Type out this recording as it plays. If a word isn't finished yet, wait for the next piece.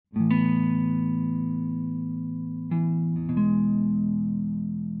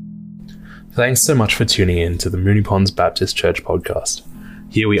Thanks so much for tuning in to the Moonee Ponds Baptist Church podcast.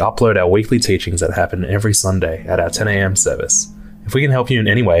 Here we upload our weekly teachings that happen every Sunday at our 10 a.m. service. If we can help you in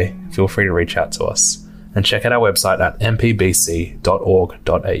any way, feel free to reach out to us. And check out our website at mpbc.org.au.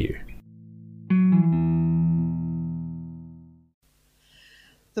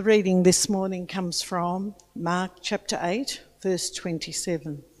 The reading this morning comes from Mark chapter 8, verse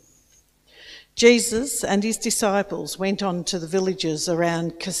 27. Jesus and his disciples went on to the villages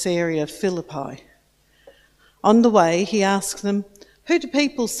around Caesarea Philippi. On the way, he asked them, "Who do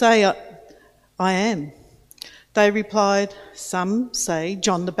people say I am?" They replied, "Some say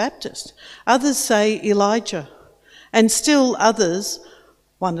John the Baptist, others say Elijah, and still others,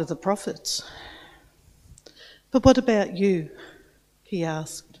 one of the prophets." "But what about you?" he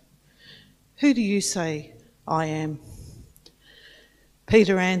asked. "Who do you say I am?"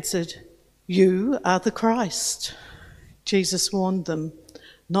 Peter answered, "You are the Christ." Jesus warned them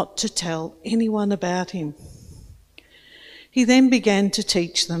not to tell anyone about him. He then began to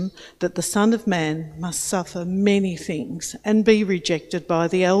teach them that the Son of Man must suffer many things and be rejected by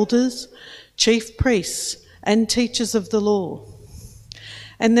the elders, chief priests, and teachers of the law,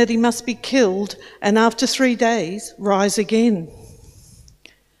 and that he must be killed and after 3 days rise again.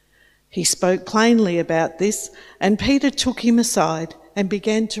 He spoke plainly about this, and Peter took him aside and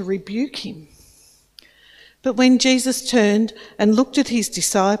began to rebuke him. But when Jesus turned and looked at his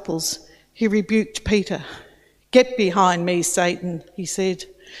disciples, he rebuked Peter. "Get behind me, Satan," he said.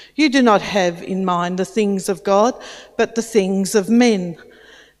 "You do not have in mind the things of God, but the things of men."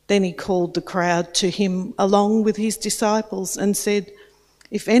 Then he called the crowd to him along with his disciples and said,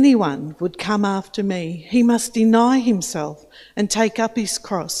 "If anyone would come after me, he must deny himself and take up his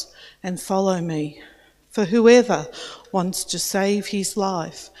cross and follow me. For whoever wants to save his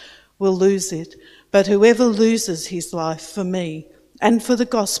life will lose it, but whoever loses his life for me and for the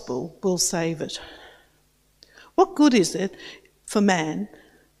gospel will save it. What good is it for man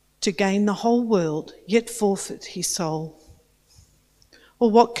to gain the whole world yet forfeit his soul? Or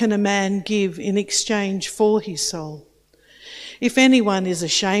what can a man give in exchange for his soul? If anyone is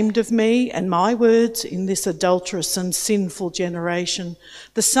ashamed of me and my words in this adulterous and sinful generation,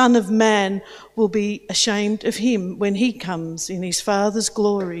 the Son of Man will be ashamed of him when he comes in his Father's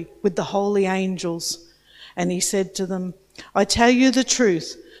glory with the holy angels." And he said to them, "I tell you the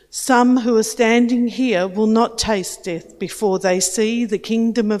truth, some who are standing here will not taste death before they see the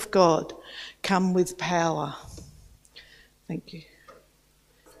kingdom of God come with power." Thank you.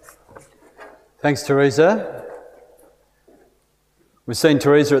 Thanks, Teresa. We've seen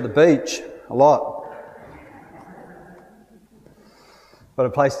Teresa at the beach a lot. What a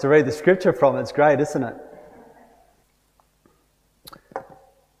place to read the scripture from. It's great, isn't it?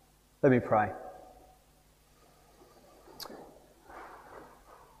 Let me pray.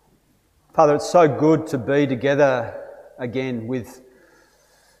 Father, it's so good to be together again with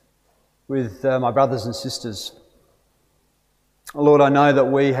my brothers and sisters. Lord, I know that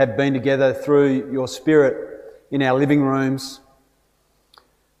we have been together through your Spirit in our living rooms.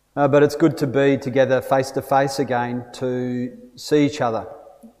 But it's good to be together face to face again, to see each other.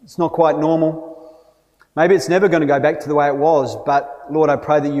 It's not quite normal. Maybe it's never going to go back to the way it was, but Lord, I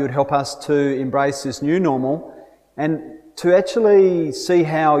pray that you would help us to embrace this new normal and to actually see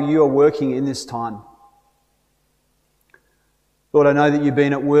how you are working in this time. Lord, I know that you've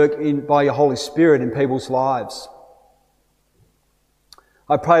been at work by your Holy Spirit in people's lives.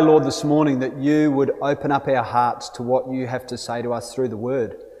 I pray, Lord, this morning that you would open up our hearts to what you have to say to us through the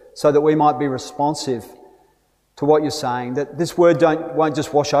Word, so that we might be responsive to what you're saying, that this word won't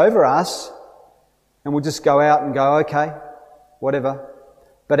just wash over us and we'll just go out and go, okay, whatever.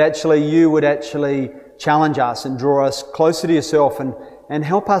 But actually you would actually challenge us and draw us closer to yourself and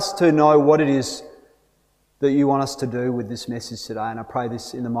help us to know what it is that you want us to do with this message today. And I pray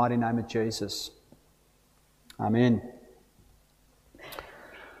this in the mighty name of Jesus. Amen.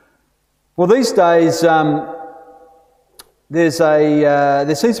 Well, these days,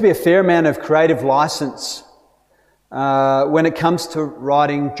 there seems to be a fair amount of creative license when it comes to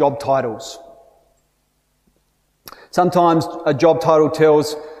writing job titles. Sometimes a job title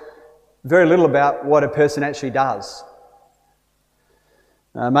tells very little about what a person actually does.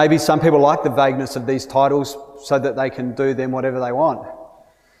 Maybe some people like the vagueness of these titles so that they can do them whatever they want.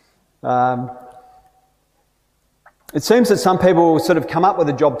 It seems that some people sort of come up with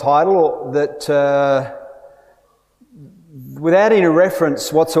a job title that without any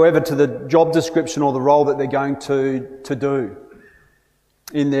reference whatsoever to the job description or the role that they're going to do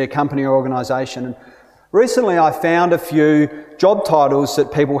in their company or organisation. And recently I found a few job titles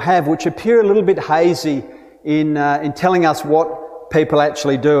that people have which appear a little bit hazy in telling us what people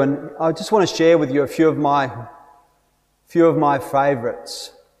actually do. And I just want to share with you a few of my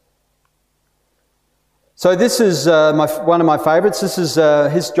favourites. So this is one of my favourites. This is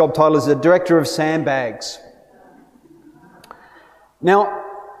his job title is the Director of Sandbags. Now,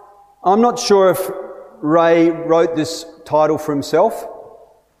 I'm not sure if Ray wrote this title for himself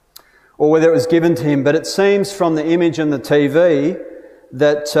or whether it was given to him, but it seems from the image on the TV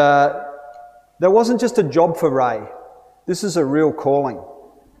that there wasn't just a job for Ray. This is a real calling.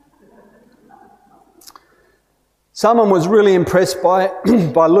 Someone was really impressed by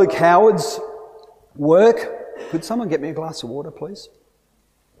Luke Howard's work. Could someone get me a glass of water, please?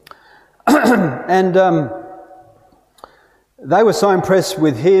 And they were so impressed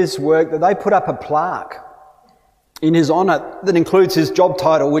with his work that they put up a plaque in his honour that includes his job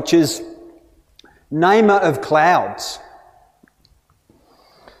title, which is Namer of Clouds.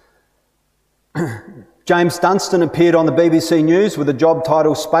 James Dunstan appeared on the BBC News with the job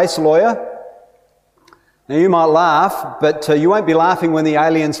title Space Lawyer. Now you might laugh, but you won't be laughing when the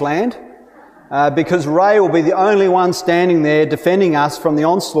aliens land, because Ray will be the only one standing there defending us from the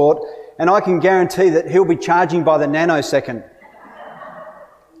onslaught, and I can guarantee that he'll be charging by the nanosecond.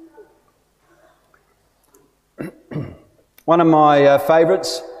 One of my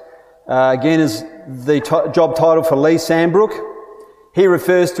favourites, again, is the job title for Lee Sandbrook. He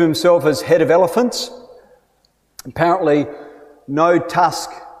refers to himself as Head of Elephants. Apparently, no tusk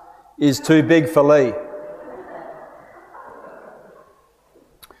is too big for Lee.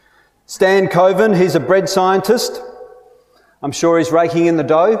 Stan Coven, he's a bread scientist. I'm sure he's raking in the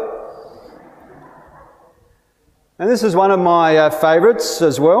dough. And this is one of my favourites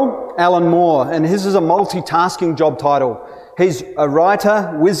as well, Alan Moore, and his is a multitasking job title. He's a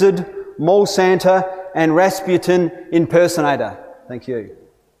writer, wizard, mole Santa and Rasputin impersonator. Thank you.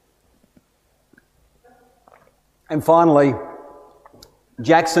 And finally,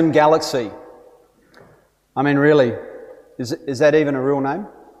 Jackson Galaxy. I mean, really, is that even a real name?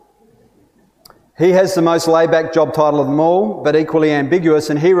 He has the most laid-back job title of them all, but equally ambiguous,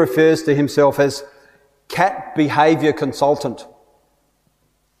 and he refers to himself as Cat Behaviour Consultant.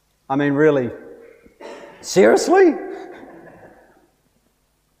 I mean, really, seriously?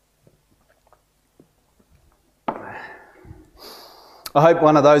 I hope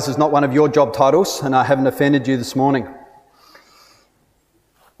one of those is not one of your job titles and I haven't offended you this morning.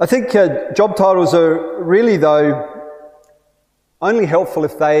 I think job titles are really, though, only helpful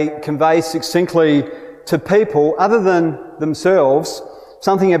if they convey succinctly to people, other than themselves,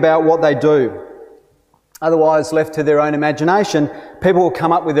 something about what they do. Otherwise, left to their own imagination, people will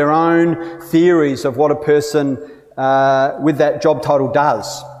come up with their own theories of what a person with that job title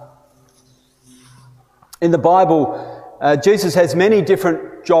does. In the Bible, Jesus has many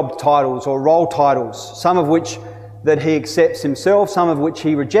different job titles or role titles, some of which that he accepts himself, some of which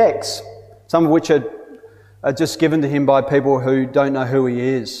he rejects, some of which are just given to him by people who don't know who he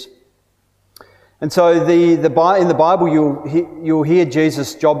is. And so in the Bible you'll hear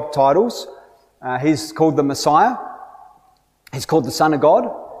Jesus' job titles. He's called the Messiah, he's called the Son of God,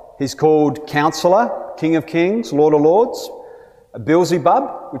 he's called Counselor, King of Kings, Lord of Lords,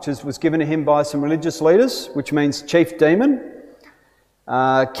 Beelzebub, which was given to him by some religious leaders, which means chief demon,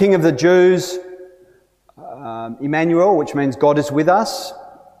 King of the Jews, Emmanuel, which means God is with us,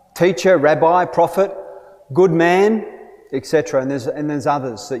 teacher, rabbi, prophet, good man, etc. And there's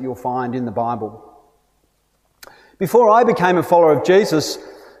others that you'll find in the Bible. Before I became a follower of Jesus,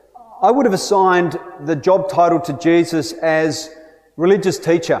 I would have assigned the job title to Jesus as religious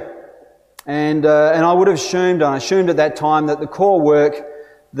teacher. And I would have assumed at that time that the core work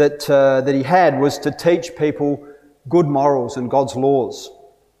that he had was to teach people good morals and God's laws.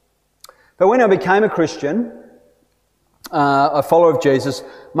 But when I became a Christian, a follower of Jesus,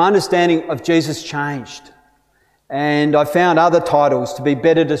 my understanding of Jesus changed. And I found other titles to be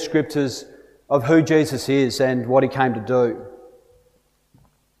better descriptors of who Jesus is and what he came to do.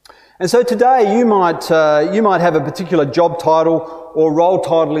 And so today you might have a particular job title or role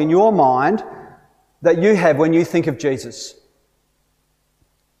title in your mind that you have when you think of Jesus,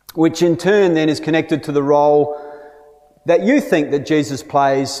 which in turn then is connected to the role that you think that Jesus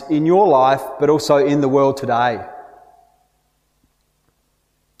plays in your life, but also in the world today.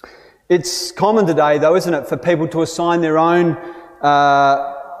 It's common today, though, isn't it, for people to assign their own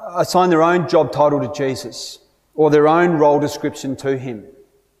job title to Jesus or their own role description to him.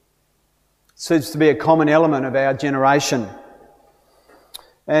 Seems to be a common element of our generation.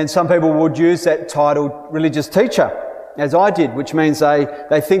 And some people would use that title, religious teacher, as I did, which means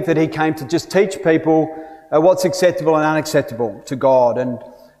they think that he came to just teach people what's acceptable and unacceptable to God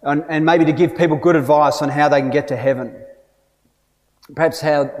and maybe to give people good advice on how they can get to heaven. Perhaps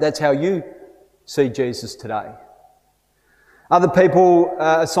that's how you see Jesus today. Other people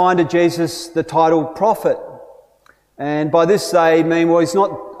assign to Jesus the title prophet. And by this they mean,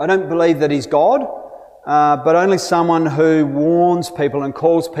 well, I don't believe that he's God, but only someone who warns people and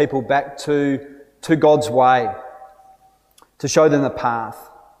calls people back to God's way, to show them the path.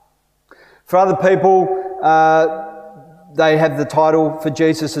 For other people, they have the title for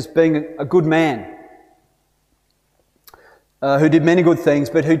Jesus as being a good man, who did many good things,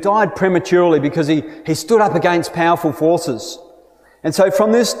 but who died prematurely because he stood up against powerful forces. And so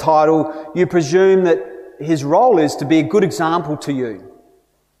from this title, you presume that his role is to be a good example to you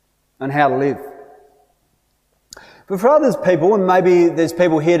on how to live. But for others people, and maybe there's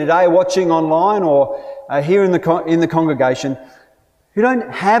people here today watching online or here in the congregation, who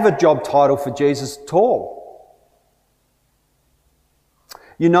don't have a job title for Jesus at all.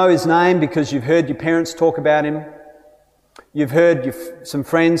 You know his name because you've heard your parents talk about him. You've heard some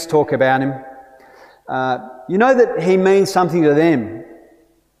friends talk about him. You know that he means something to them,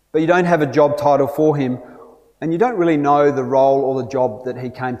 but you don't have a job title for him, and you don't really know the role or the job that he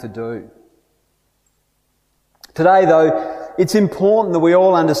came to do. Today, though, it's important that we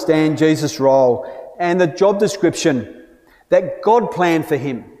all understand Jesus' role and the job description that God planned for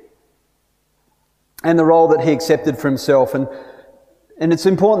him and the role that he accepted for himself. And it's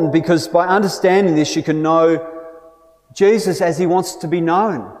important because by understanding this, you can know Jesus as he wants to be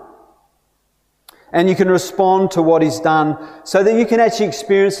known. And you can respond to what he's done so that you can actually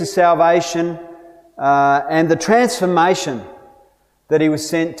experience the salvation and the transformation that he was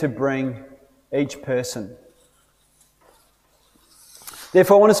sent to bring each person.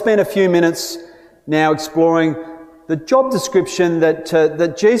 Therefore, I want to spend a few minutes now exploring the job description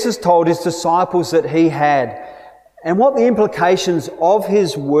that Jesus told his disciples that he had and what the implications of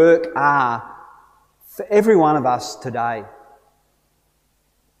his work are for every one of us today.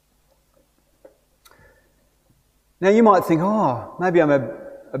 Now you might think, maybe I'm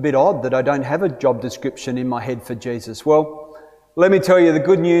a bit odd that I don't have a job description in my head for Jesus. Well, let me tell you, the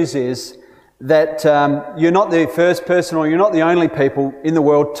good news is that you're not the first person or you're not the only people in the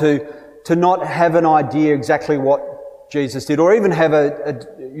world to not have an idea exactly what Jesus did, or even have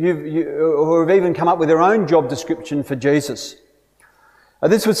or have even come up with their own job description for Jesus.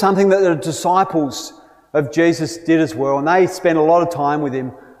 This was something that the disciples of Jesus did as well, and they spent a lot of time with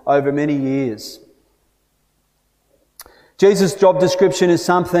him over many years. Jesus' job description is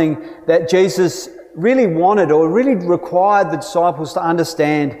something that Jesus really wanted or really required the disciples to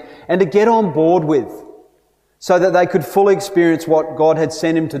understand and to get on board with so that they could fully experience what God had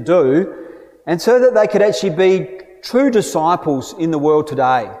sent him to do and so that they could actually be true disciples in the world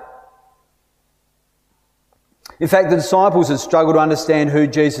today. In fact, the disciples had struggled to understand who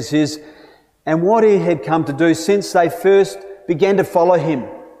Jesus is and what he had come to do since they first began to follow him.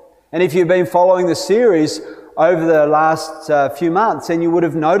 And if you've been following the series over the last few months, and you would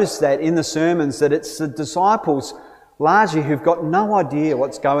have noticed that in the sermons that it's the disciples largely who've got no idea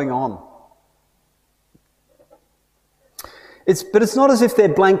what's going on. But it's not as if they're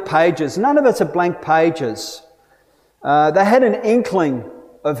blank pages. None of us are blank pages. They had an inkling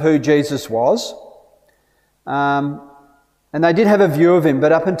of who Jesus was, and they did have a view of him,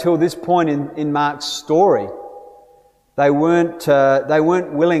 but up until this point in Mark's story, they weren't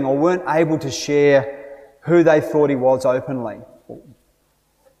willing or weren't able to share who they thought he was openly.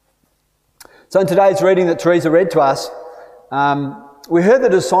 So in today's reading that Teresa read to us, we heard the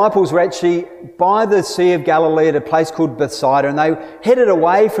disciples were actually by the Sea of Galilee at a place called Bethsaida, and they headed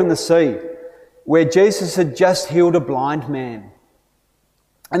away from the sea where Jesus had just healed a blind man.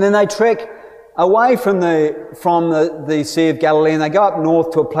 And then they trek away from the Sea of Galilee and they go up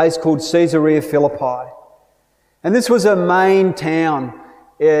north to a place called Caesarea Philippi. And this was a main town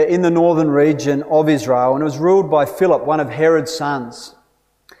in the northern region of Israel, and it was ruled by Philip, one of Herod's sons.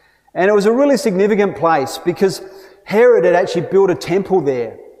 And it was a really significant place because Herod had actually built a temple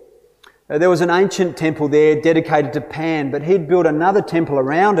there. There was an ancient temple there dedicated to Pan, but he'd built another temple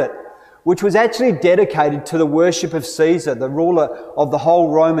around it, which was actually dedicated to the worship of Caesar, the ruler of the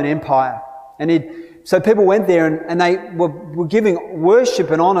whole Roman Empire. So people went there and they were giving worship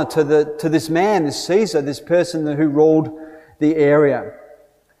and honour to this man, this Caesar, this person who ruled the area.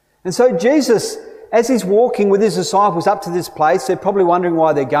 And so Jesus, as he's walking with his disciples up to this place, they're probably wondering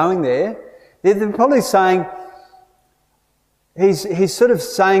why they're going there. They're probably saying, he's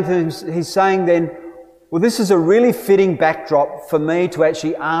saying then, well, this is a really fitting backdrop for me to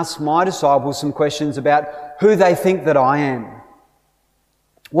actually ask my disciples some questions about who they think that I am.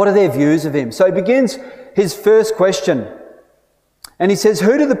 What are their views of him? So he begins his first question, and he says,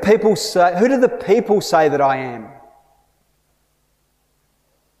 who do the people say that I am?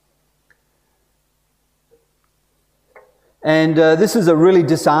 And this is a really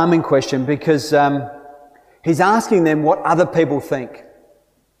disarming question because he's asking them what other people think.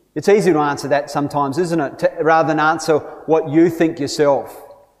 It's easy to answer that sometimes, isn't it? Rather than answer what you think yourself.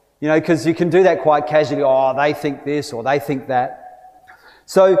 You know, because you can do that quite casually. Oh, they think this or they think that.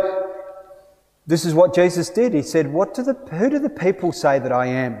 So this is what Jesus did. He said, who do the people say that I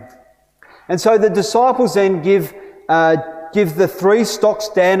am? And so the disciples then give the 3 stock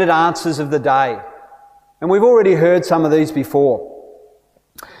standard answers of the day. And we've already heard some of these before.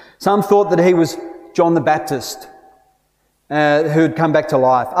 Some thought that he was John the Baptist, who had come back to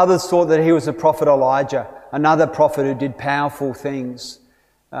life. Others thought that he was the prophet Elijah, another prophet who did powerful things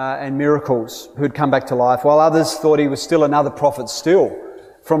and miracles, who had come back to life. While others thought he was still another prophet still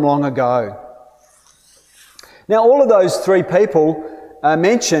from long ago. Now, all of those 3 people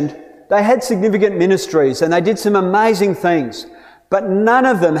mentioned, they had significant ministries and they did some amazing things, but none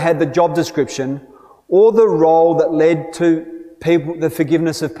of them had the job description or the role that led to the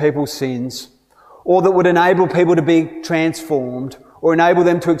forgiveness of people's sins, or that would enable people to be transformed, or enable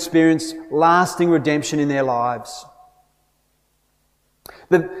them to experience lasting redemption in their lives.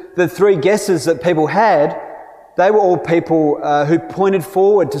 The 3 guesses that people had, they were all people who pointed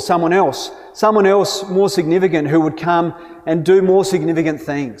forward to someone else more significant, who would come and do more significant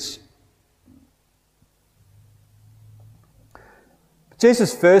things.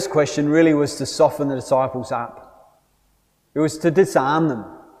 Jesus' first question really was to soften the disciples up. It was to disarm them.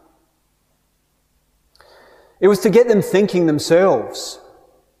 It was to get them thinking themselves.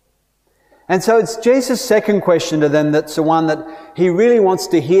 And so it's Jesus' second question to them that's the one that he really wants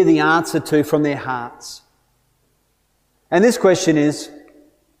to hear the answer to from their hearts. And this question is,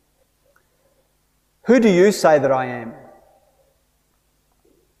 who do you say that I am?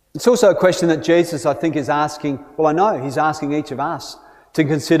 It's also a question that Jesus, I think, is asking, well, I know he's asking each of us to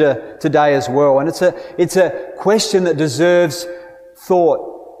consider today as well. And it's a question that deserves thought.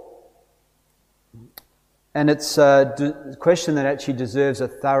 And it's a question that actually deserves a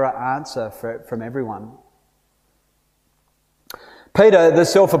thorough answer from everyone. Peter, the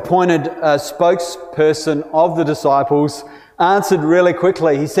self-appointed spokesperson of the disciples, answered really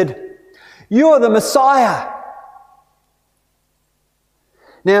quickly. He said, "You are the Messiah."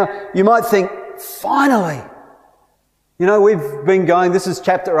 Now, you might think, finally. You know, we've been going, this is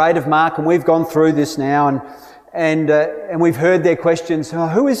chapter 8 of Mark, and we've gone through this now, and we've heard their questions. Oh,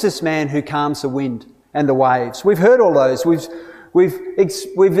 who is this man who calms the wind and the waves? We've heard all those. We've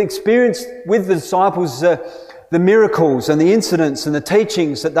experienced with the disciples the miracles and the incidents and the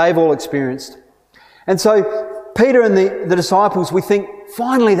teachings that they've all experienced. And so Peter and the disciples, we think,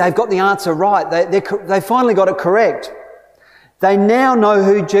 finally they've got the answer right. They finally got it correct. They now know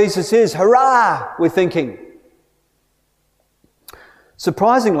who Jesus is. Hurrah, we're thinking.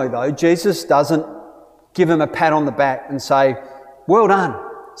 Surprisingly though, Jesus doesn't give him a pat on the back and say, "Well done,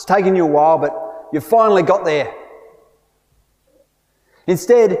 it's taken you a while, but you finally got there."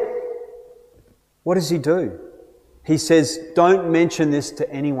 Instead, what does he do? He says, "Don't mention this to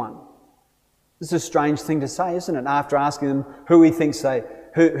anyone." This is a strange thing to say, isn't it? After asking them who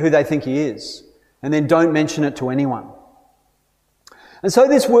they think he is. And then don't mention it to anyone. And so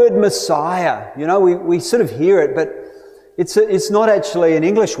this word Messiah, you know, we sort of hear it, but it's not actually an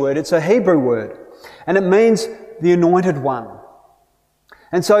English word, it's a Hebrew word. And it means the anointed one.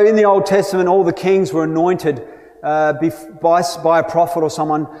 And so in the Old Testament, all the kings were anointed by a prophet or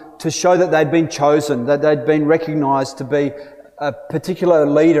someone to show that they'd been chosen, that they'd been recognised to be a particular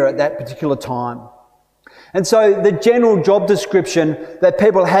leader at that particular time. And so the general job description that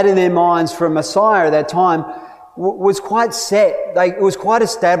people had in their minds for a Messiah at that time was quite set. It was quite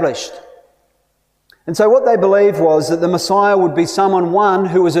established. And so what they believed was that the Messiah would be someone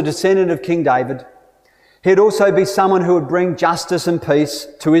who was a descendant of King David. He'd also be someone who would bring justice and peace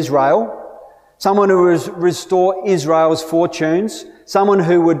to Israel, someone who would restore Israel's fortunes, someone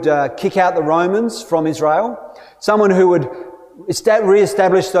who would kick out the Romans from Israel, someone who would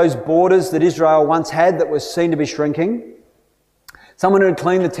re-establish those borders that Israel once had that was seen to be shrinking, someone who would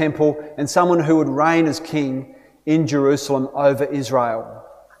clean the temple, and someone who would reign as king in Jerusalem over Israel.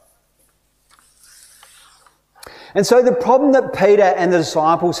 And so the problem that Peter and the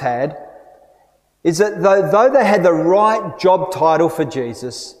disciples had is that though they had the right job title for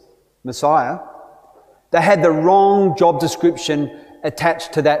Jesus, Messiah, they had the wrong job description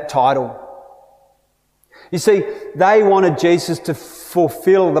attached to that title. You see, they wanted Jesus to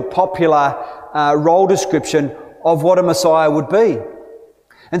fulfill the popular role description of what a Messiah would be.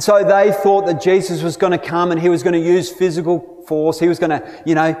 And so they thought that Jesus was going to come and he was going to use physical force. He was going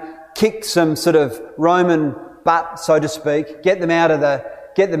to, kick some sort of Roman butt, so to speak, get them out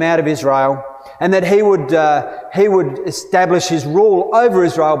of Israel. and that he would establish his rule over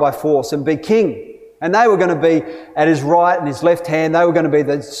Israel by force and be king. And they were going to be at his right and his left hand. They were going to be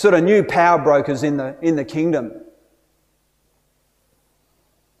the sort of new power brokers in the kingdom.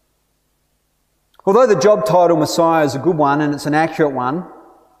 Although the job title Messiah is a good one and it's an accurate one,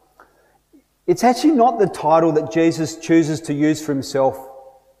 it's actually not the title that Jesus chooses to use for himself.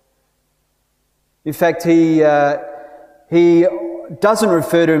 In fact, he doesn't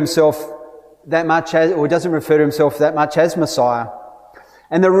refer to himself that much as Messiah.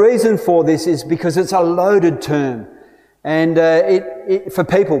 And the reason for this is because it's a loaded term, and for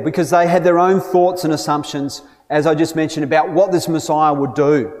people, because they had their own thoughts and assumptions, as I just mentioned, about what this Messiah would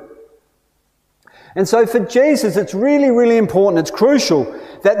do. And so for Jesus, it's really, really important, it's crucial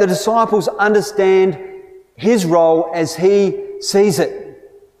that the disciples understand his role as he sees it.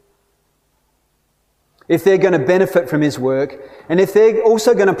 If they're going to benefit from his work, and if they're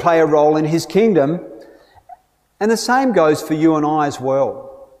also going to play a role in his kingdom. And the same goes for you and I as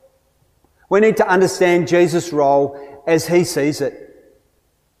well. We need to understand Jesus' role as he sees it,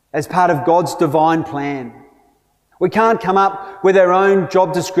 as part of God's divine plan. We can't come up with our own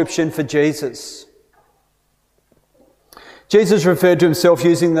job description for Jesus. Jesus referred to himself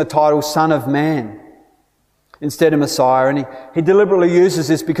using the title Son of Man instead of Messiah, and he deliberately uses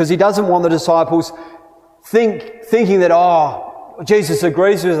this because he doesn't want the disciples thinking that, Jesus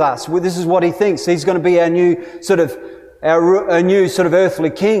agrees with us. Well, this is what he thinks. He's going to be our new sort of earthly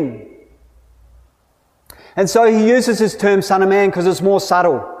king. And so he uses this term Son of Man because it's more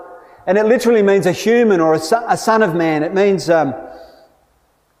subtle. And it literally means a human or a son of man. It means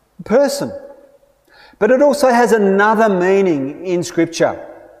person. But it also has another meaning in Scripture.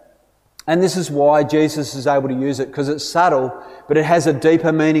 And this is why Jesus is able to use it, because it's subtle, but it has a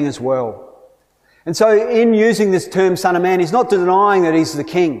deeper meaning as well. And so in using this term Son of Man, he's not denying that he's the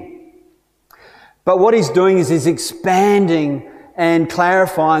king. But what he's doing is he's expanding and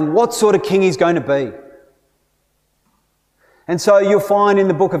clarifying what sort of king he's going to be. And so you'll find in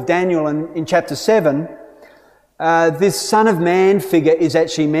the book of Daniel in chapter 7, this Son of Man figure is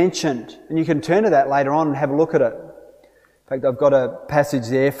actually mentioned. And you can turn to that later on and have a look at it. In fact, I've got a passage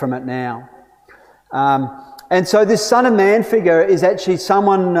there from it now. And so this Son of Man figure is actually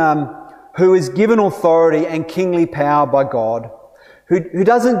someone who is given authority and kingly power by God, who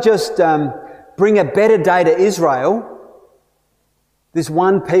doesn't just bring a better day to Israel, this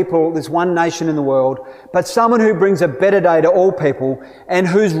one people, this one nation in the world, but someone who brings a better day to all people and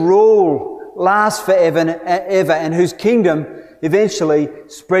whose rule lasts forever and whose kingdom eventually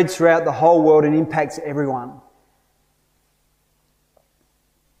spreads throughout the whole world and impacts everyone.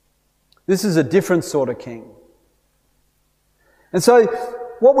 This is a different sort of king. And so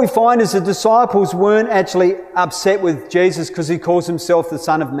what we find is the disciples weren't actually upset with Jesus because he calls himself the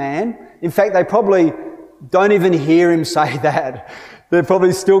Son of Man. In fact, they probably don't even hear him say that. They've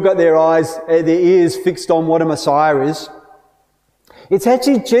probably still got their ears fixed on what a Messiah is. It's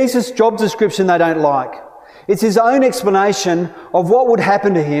actually Jesus' job description they don't like. It's his own explanation of what would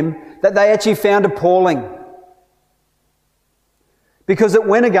happen to him that they actually found appalling. Because it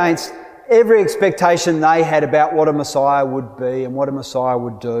went against every expectation they had about what a Messiah would be and what a Messiah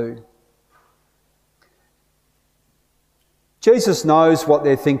would do. Jesus knows what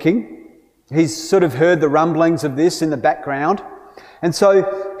they're thinking. He's sort of heard the rumblings of this in the background. And so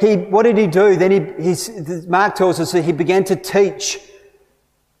what did he do? Then Mark tells us that he began to teach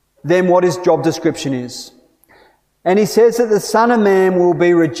them what his job description is. And he says that the Son of Man will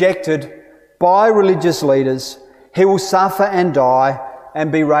be rejected by religious leaders. He will suffer and die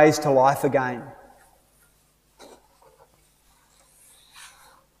and be raised to life again.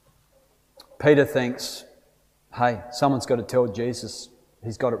 Peter thinks, hey, someone's got to tell Jesus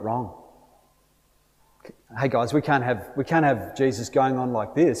he's got it wrong. Hey guys, we can't have Jesus going on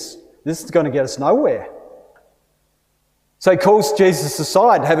like this. This is going to get us nowhere. So he calls Jesus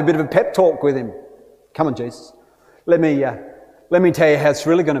aside to have a bit of a pep talk with him. Come on, Jesus. Let me tell you how it's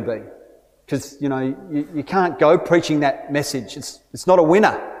really going to be. Because, you can't go preaching that message. It's not a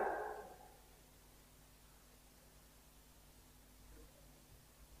winner.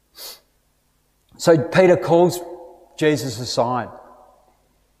 So Peter calls Jesus aside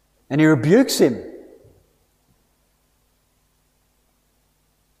and he rebukes him.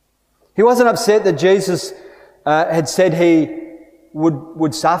 He wasn't upset that Jesus had said he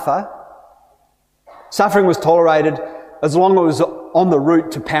would suffer. Suffering was tolerated as long as it was on the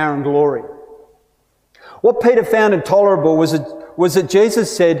route to power and glory. What Peter found intolerable was that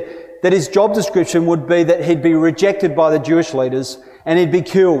Jesus said that his job description would be that he'd be rejected by the Jewish leaders and he'd be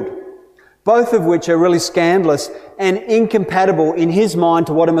killed. both of which are really scandalous and incompatible in his mind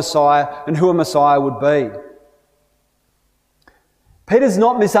to what a Messiah and who a Messiah would be. Peter's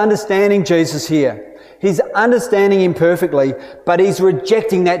not misunderstanding Jesus here. He's understanding him perfectly, but he's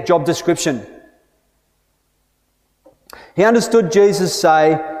rejecting that job description. He understood Jesus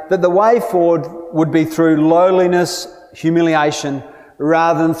say that the way forward would be through lowliness, humiliation,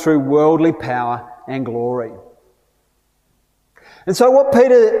 rather than through worldly power and glory. And so what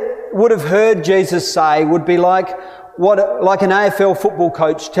Peter would have heard Jesus say would be like an AFL football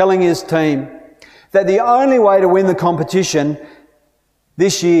coach telling his team that the only way to win the competition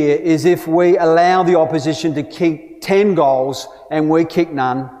this year is if we allow the opposition to kick 10 goals and we kick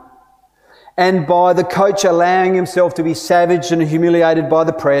none, and by the coach allowing himself to be savaged and humiliated by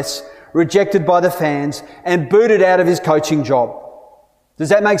the press, rejected by the fans, and booted out of his coaching job. Does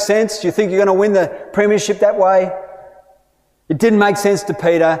that make sense? Do you think you're going to win the premiership that way? It didn't make sense to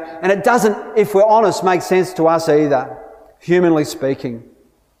Peter, and it doesn't, if we're honest, make sense to us either, humanly speaking.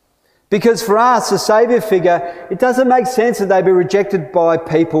 Because for us, a saviour figure, it doesn't make sense that they be rejected by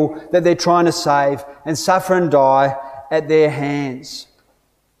people that they're trying to save and suffer and die at their hands.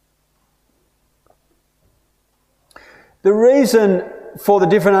 The reason for the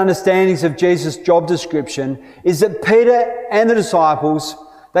different understandings of Jesus' job description is that Peter and the disciples,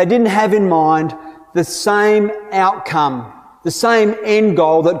 they didn't have in mind the same outcome, the same end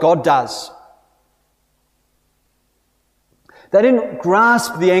goal that God does. They didn't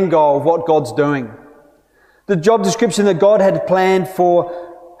grasp the end goal of what God's doing. The job description that God has planned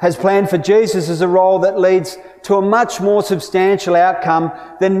for Jesus is a role that leads to a much more substantial outcome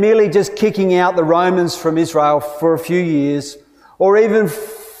than merely just kicking out the Romans from Israel for a few years, or even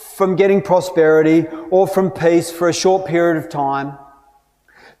from getting prosperity or from peace for a short period of time.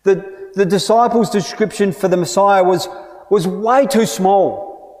 The disciples' description for the Messiah was way too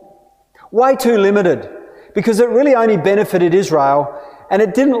small, way too limited, because it really only benefited Israel, and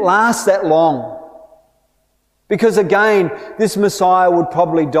it didn't last that long. Because again, this Messiah would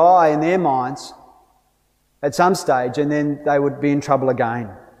probably die in their minds at some stage, and then they would be in trouble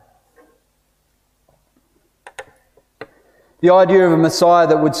again. The idea of a Messiah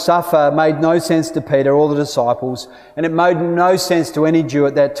that would suffer made no sense to Peter or the disciples, and it made no sense to any Jew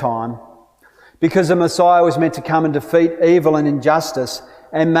at that time, because the Messiah was meant to come and defeat evil and injustice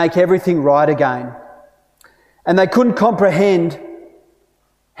and make everything right again. And they couldn't comprehend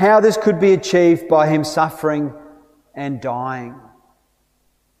how this could be achieved by him suffering and dying.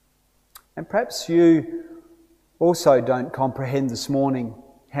 And perhaps you also don't comprehend this morning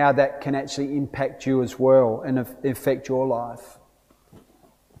how that can actually impact you as well and affect your life.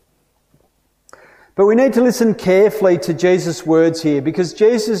 But we need to listen carefully to Jesus' words here, because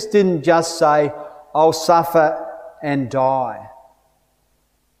Jesus didn't just say, "I'll suffer and die."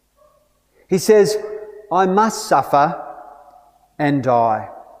 He says, "I must suffer and die."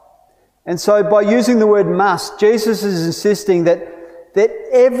 And so by using the word must, Jesus is insisting that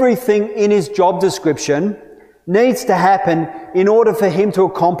everything in his job description needs to happen in order for him to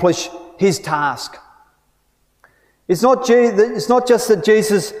accomplish his task. It's not just that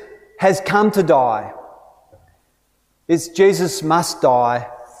Jesus has come to die. It's Jesus must die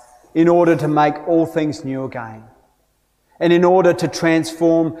in order to make all things new again, and in order to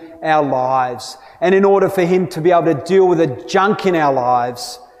transform our lives, and in order for him to be able to deal with the junk in our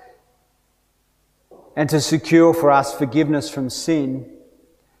lives and to secure for us forgiveness from sin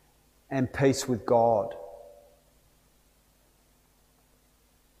and peace with God.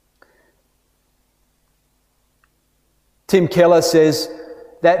 Tim Keller says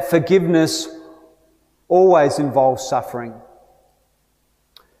that forgiveness always involves suffering.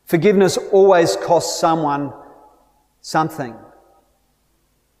 Forgiveness always costs someone something.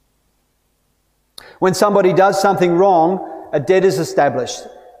 When somebody does something wrong, a debt is established,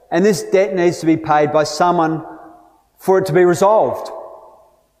 and this debt needs to be paid by someone for it to be resolved.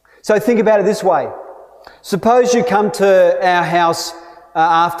 So think about it this way. Suppose you come to our house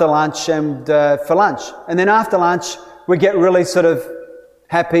after lunch and for lunch, and then after lunch we get really sort of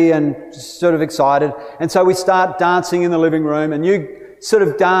happy and sort of excited, and so we start dancing in the living room, and you sort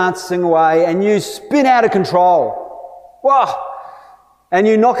of dancing away, and you spin out of control. Whoa! And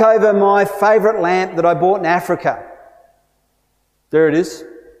you knock over my favourite lamp that I bought in Africa. There it is.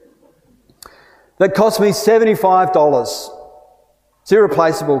 That cost me $75. It's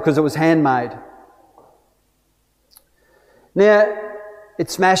irreplaceable because it was handmade. Now, it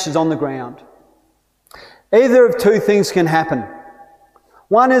smashes on the ground. Either of two things can happen.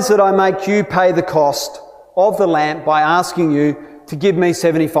 One is that I make you pay the cost of the lamp by asking you to give me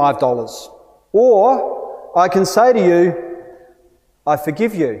 $75. Or I can say to you, I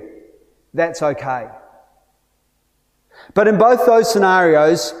forgive you, that's okay. But in both those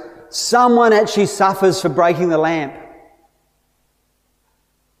scenarios, someone actually suffers for breaking the lamp.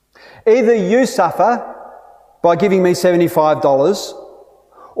 Either you suffer by giving me $75,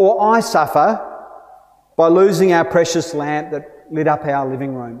 or I suffer by losing our precious lamp that lit up our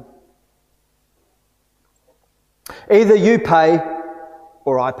living room. Either you pay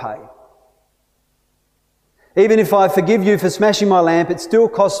or I pay. Even if I forgive you for smashing my lamp, it still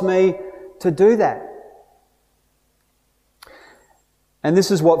costs me to do that. And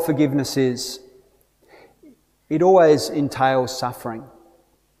this is what forgiveness is. It always entails suffering.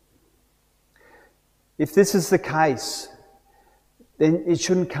 If this is the case, then it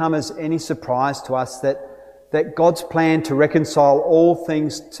shouldn't come as any surprise to us that God's plan to reconcile all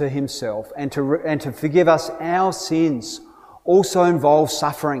things to Himself and to forgive us our sins also involves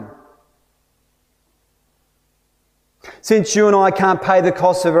suffering. Since you and I can't pay the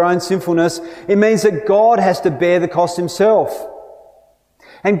cost of our own sinfulness, it means that God has to bear the cost Himself.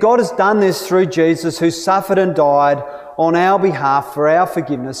 And God has done this through Jesus, who suffered and died on our behalf for our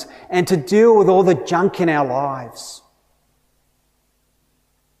forgiveness and to deal with all the junk in our lives.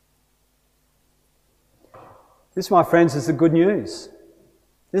 This, my friends, is the good news,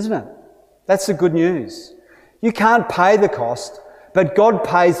 isn't it? That's the good news. You can't pay the cost, but God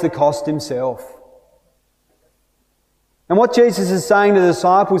pays the cost Himself. And what Jesus is saying to the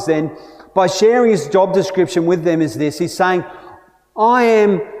disciples then, by sharing His job description with them, is this. He's saying, I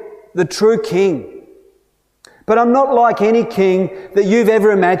am the true King, but I'm not like any king that you've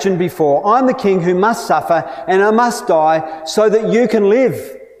ever imagined before. I'm the King who must suffer and I must die so that you can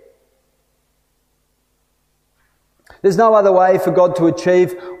live. There's no other way for God to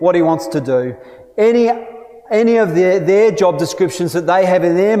achieve what He wants to do. Any of their job descriptions that they have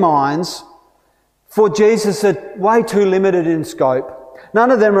in their minds for Jesus are way too limited in scope. None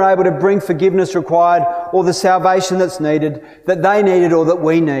of them are able to bring forgiveness required or the salvation that's needed, that they needed or that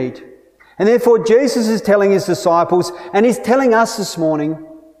we need. And therefore Jesus is telling His disciples, and He's telling us this morning,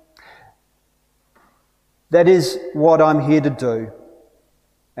 that is what I'm here to do.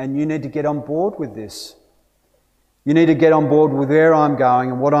 And you need to get on board with this. You need to get on board with where I'm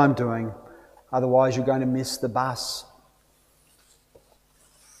going and what I'm doing. Otherwise you're going to miss the bus.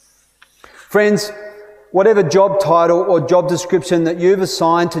 Friends, whatever job title or job description that you've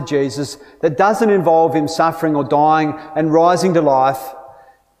assigned to Jesus that doesn't involve Him suffering or dying and rising to life,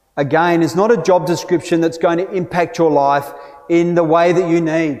 again, is not a job description that's going to impact your life in the way that you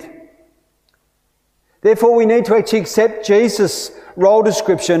need. Therefore, we need to actually accept Jesus' role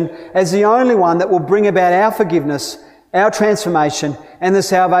description as the only one that will bring about our forgiveness, our transformation, and the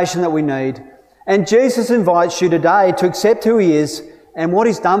salvation that we need. And Jesus invites you today to accept who He is and what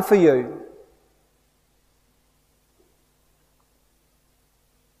He's done for you.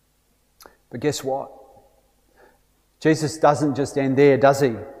 But guess what? Jesus doesn't just end there, does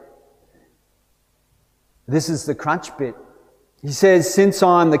He? This is the crunch bit. He says, since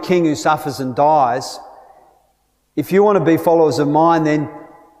I'm the King who suffers and dies, if you want to be followers of mine,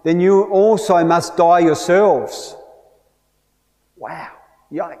 then you also must die yourselves. Wow,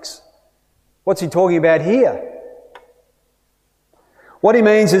 yikes. What's He talking about here? What He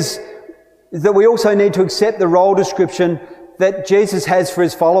means is that we also need to accept the role description that Jesus has for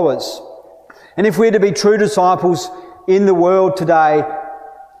His followers. And if we're to be true disciples in the world today,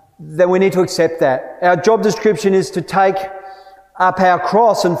 then we need to accept that. Our job description is to take up our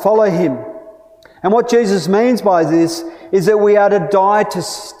cross and follow Him. And what Jesus means by this is that we are to die to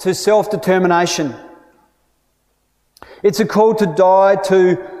self-determination. It's a call to die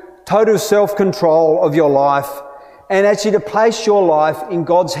to total self-control of your life and actually to place your life in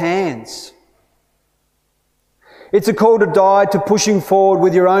God's hands. It's a call to die to pushing forward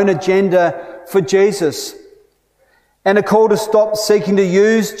with your own agenda for Jesus, and a call to stop seeking to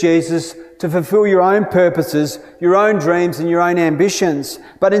use Jesus to fulfill your own purposes, your own dreams and your own ambitions,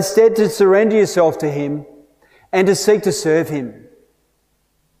 but instead to surrender yourself to Him and to seek to serve Him.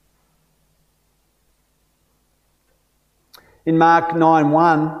 In Mark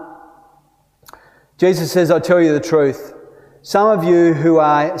 9:1, Jesus says, I tell you the truth, some of you who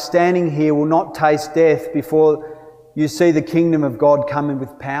are standing here will not taste death before you see the kingdom of God coming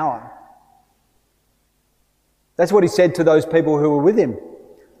with power. That's what He said to those people who were with Him.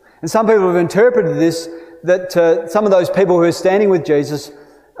 And some people have interpreted this, that some of those people who are standing with Jesus,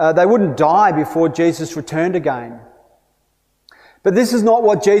 they wouldn't die before Jesus returned again. But this is not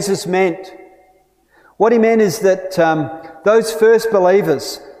what Jesus meant. What He meant is that those first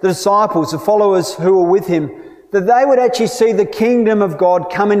believers, the disciples, the followers who were with Him, that they would actually see the kingdom of God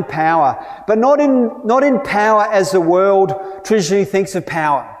come in power, but not in power as the world traditionally thinks of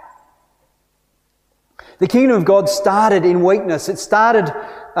power. The kingdom of God started in weakness. It started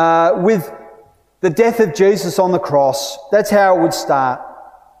with the death of Jesus on the cross. That's how it would start.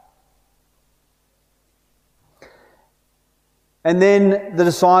 And then the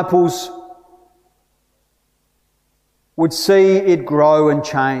disciples would see it grow and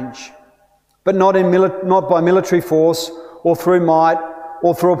change, but not by military force or through might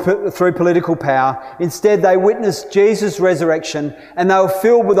or through political power. Instead, they witnessed Jesus' resurrection, and they were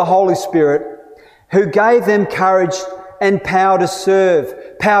filled with the Holy Spirit, who gave them courage and power to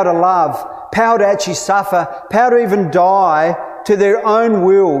serve, power to love, power to actually suffer, power to even die to their own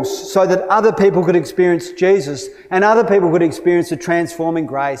wills, so that other people could experience Jesus and other people could experience the transforming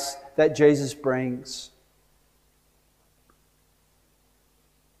grace that Jesus brings.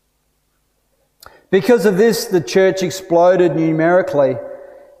 Because of this, the church exploded numerically,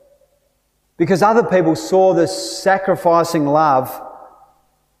 because other people saw this sacrificing love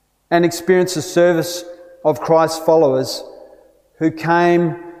and experienced the service of Christ's followers who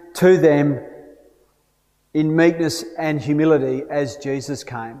came to them in meekness and humility as Jesus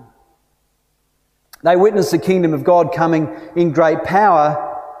came. They witnessed the kingdom of God coming in great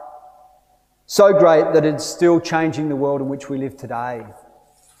power, so great that it's still changing the world in which we live today.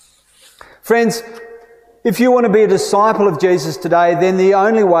 Friends, if you want to be a disciple of Jesus today, then the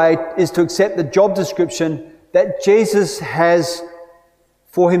only way is to accept the job description that Jesus has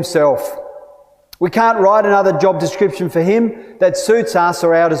for himself. We can't write another job description for him that suits us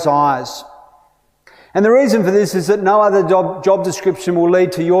or our desires. And the reason for this is that no other job description will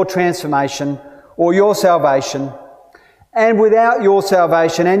lead to your transformation or your salvation. And without your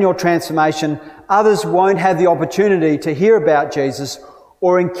salvation and your transformation, others won't have the opportunity to hear about Jesus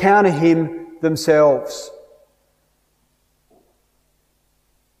or encounter him themselves.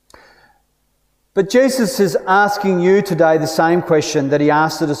 But Jesus is asking you today the same question that he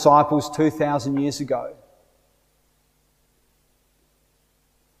asked the disciples 2,000 years ago.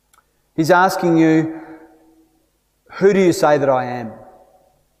 He's asking you, who do you say that I am?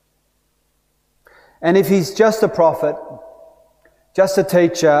 And if he's just a prophet, just a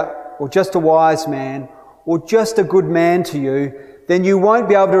teacher, or just a wise man, or just a good man to you, then you won't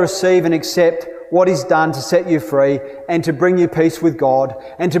be able to receive and accept what he's done to set you free and to bring you peace with God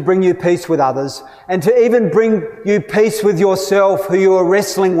and to bring you peace with others and to even bring you peace with yourself who you are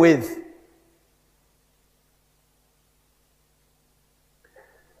wrestling with.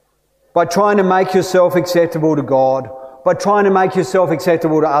 By trying to make yourself acceptable to God, by trying to make yourself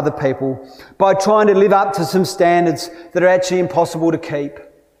acceptable to other people, by trying to live up to some standards that are actually impossible to keep.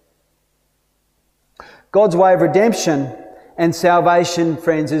 God's way of redemption and salvation,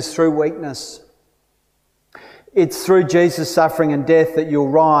 friends, is through weakness. It's through Jesus' suffering and death that you'll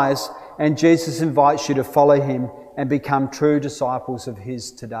rise, and Jesus invites you to follow him and become true disciples of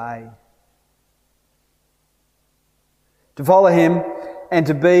his today. To follow him and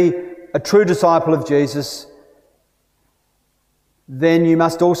to be a true disciple of Jesus, then you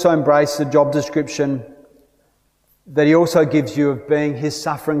must also embrace the job description that he also gives you of being his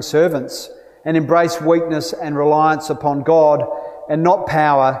suffering servants, and embrace weakness and reliance upon God and not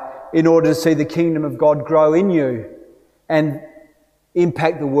power, in order to see the kingdom of God grow in you and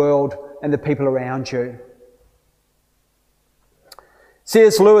impact the world and the people around you.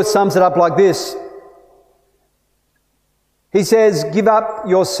 C.S. Lewis sums it up like this. He says, "Give up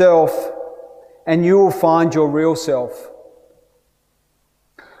yourself and you will find your real self.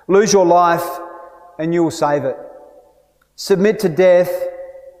 Lose your life and you will save it. Submit to death,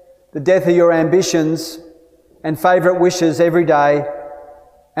 the death of your ambitions and favourite wishes every day,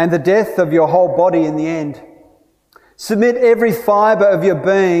 and the death of your whole body in the end. Submit every fibre of your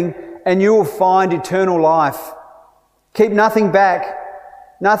being and you will find eternal life. Keep nothing back.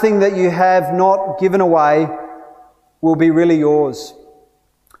 Nothing that you have not given away will be really yours.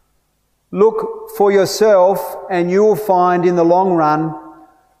 Look for yourself and you will find in the long run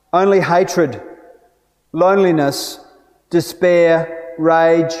only hatred, loneliness, despair,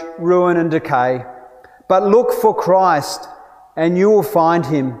 rage, ruin and decay. But look for Christ and you will find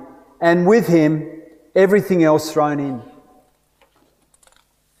him, and with him everything else thrown in."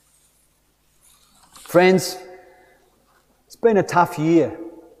 Friends, it's been a tough year.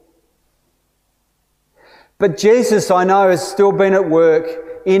 But Jesus, I know, has still been at work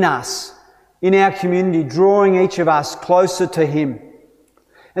in us, in our community, drawing each of us closer to him.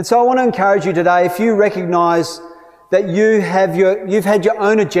 And so I want to encourage you today, if you recognise that you've had your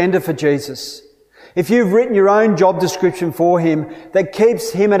own agenda for Jesus, if you've written your own job description for him that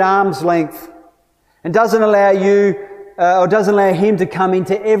keeps him at arm's length and doesn't allow him to come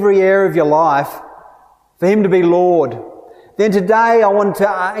into every area of your life, for him to be Lord, then today I want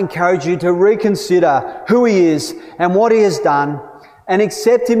to encourage you to reconsider who He is and what He has done, and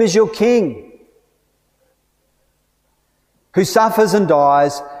accept Him as your King, who suffers and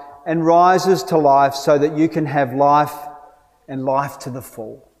dies and rises to life so that you can have life and life to the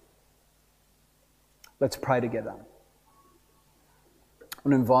full. Let's pray together. I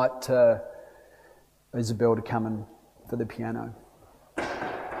want to invite Isabel to come in for the piano.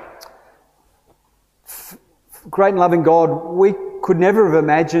 Great and loving God, we could never have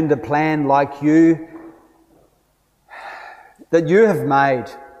imagined a plan like you, that you have made.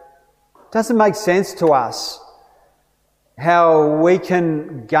 It doesn't make sense to us how we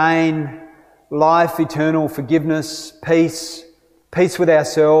can gain life, eternal forgiveness, peace with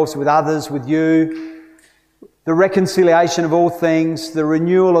ourselves, with others, with you, the reconciliation of all things, the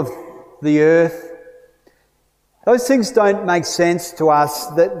renewal of the earth. Those things don't make sense to us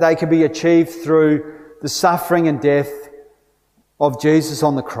that they can be achieved through the suffering and death of Jesus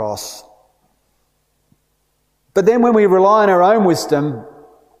on the cross. But then when we rely on our own wisdom,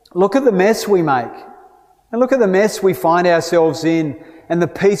 look at the mess we make. And look at the mess we find ourselves in, and the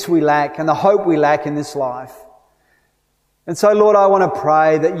peace we lack, and the hope we lack in this life. And so, Lord, I want to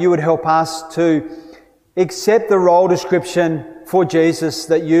pray that you would help us to accept the role description for Jesus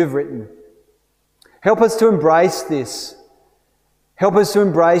that you've written. Help us to embrace this. Help us to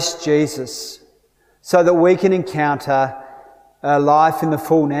embrace Jesus so that we can encounter life in the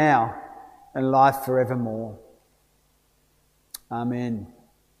full now and life forevermore. Amen.